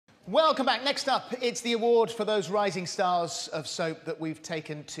Welcome back. Next up, it's the award for those rising stars of soap that we've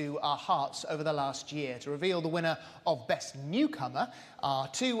taken to our hearts over the last year. To reveal the winner of Best Newcomer are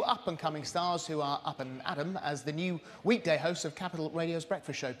two up-and-coming stars who are up and at 'em as the new weekday hosts of Capital Radio's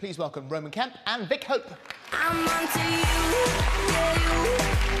Breakfast Show. Please welcome Roman Kemp and Vic Hope. I'm onto you, yeah, you.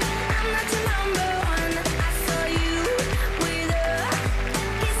 I'm not your number one. I saw you with her,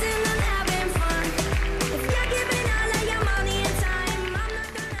 kissing and having fun. If you're giving all of your money and time, I'm not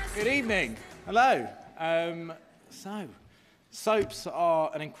gonna... Good evening. Hello. Soaps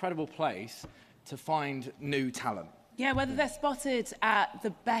are an incredible place to find new talent. Yeah, whether they're spotted at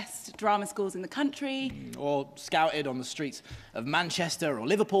the best drama schools in the country... Or scouted on the streets of Manchester or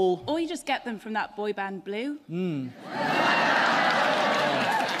Liverpool. Or you just get them from that boy band Blue.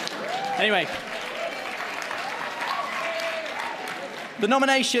 Anyway. The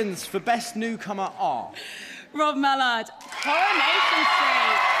nominations for Best Newcomer are... Rob Mallard, Coronation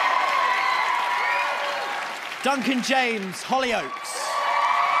Street. Duncan James, Hollyoaks.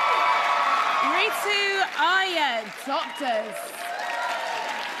 Ritu, Arya, Doctors.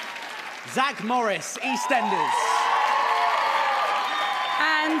 Zack Morris, EastEnders.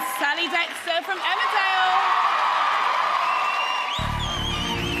 And Sally Dexter from Emmerdale.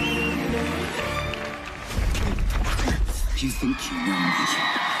 You think you know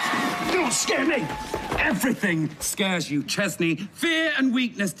me? Don't scare me! Everything scares you, Chesney. Fear and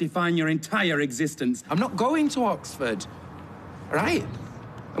weakness define your entire existence. I'm not going to Oxford, all right?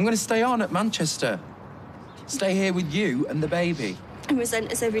 I'm going to stay on at Manchester. Stay here with you and the baby. I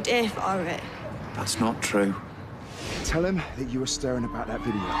resent us every day for it. That's not true. Tell him that you were stirring about that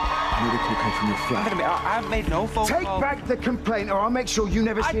video. I need a call from your flat. I've made no phone Take call. back the complaint, or I'll make sure you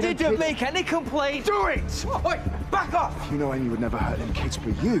never see them didn't kids. make any complaint. Do it! Wait, back off! You know Amy would never hurt them kids,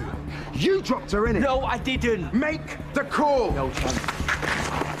 but you dropped her in it. No, I didn't. Make the call! No chance.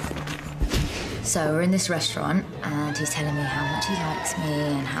 So we're in this restaurant, and he's telling me how much he likes me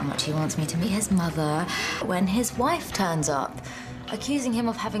and how much he wants me to meet his mother, when his wife turns up, accusing him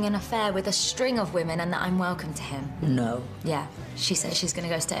of having an affair with a string of women and that I'm welcome to him. No. Yeah, she says she's going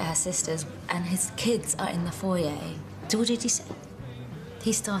to go stay at her sister's, and his kids are in the foyer. So what did he say?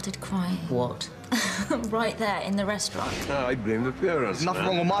 He started crying. What? Right there in the restaurant. I blame the parents. Nothing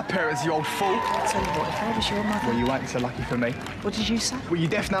wrong with my parents, you old fool. I'll tell you what, if I was your mother... Well, you ain't so lucky for me. What did you say? Well, you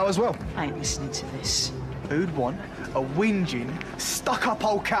deaf now as well. I ain't listening to this. Who'd want a whinging, stuck-up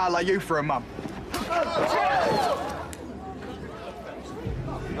old cow like you for a mum?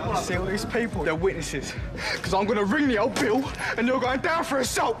 See all these people? They're witnesses. Because I'm going to ring the old bill and you're going down for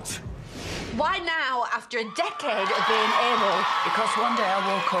assault. Why now, after a decade of being able? Because one day I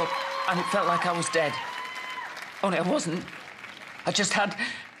woke up and it felt like I was dead. Only I wasn't. I just had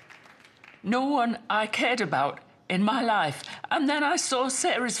no one I cared about in my life. And then I saw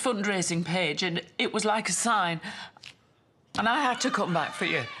Sarah's fundraising page and it was like a sign. And I had to come back for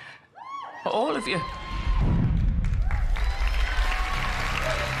you. For all of you.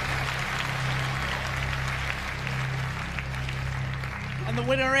 And the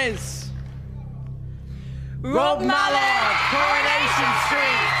winner is... Rob Mallard, Coronation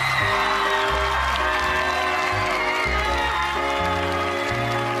Street.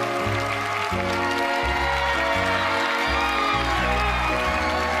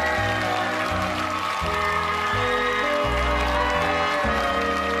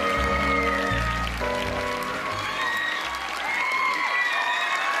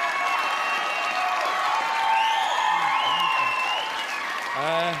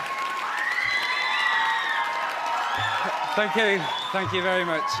 Thank you very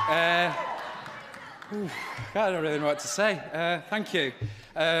much. I don't really know what to say. Thank you.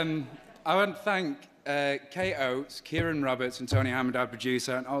 I want to thank Kate Oates, Kieran Roberts and Tony Hammond, our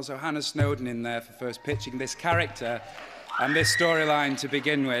producer, and also Hannah Snowden in there for first pitching this character and this storyline to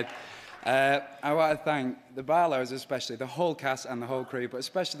begin with. I want to thank the Barlows, especially, the whole cast and the whole crew, but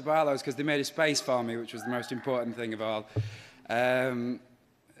especially the Barlows because they made a space for me, which was the most important thing of all.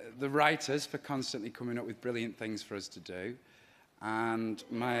 The writers for constantly coming up with brilliant things for us to do. And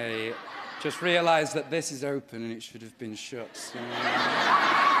just realised that this is open and it should have been shut. So,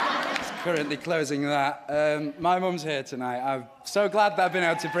 it's currently closing that. My mum's here tonight. I'm so glad that I've been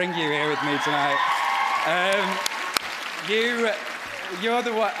able to bring you here with me tonight. You're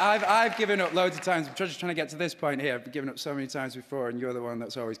the one, I've given up loads of times. I'm just trying to get to this point here. I've given up so many times before, and you're the one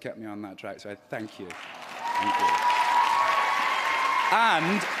that's always kept me on that track, so I thank you. Thank you.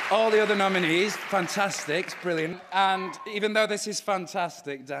 And all the other nominees, fantastic, it's brilliant. And even though this is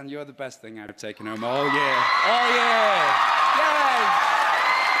fantastic, Dan, you're the best thing I've taken home all year. All year! Yay!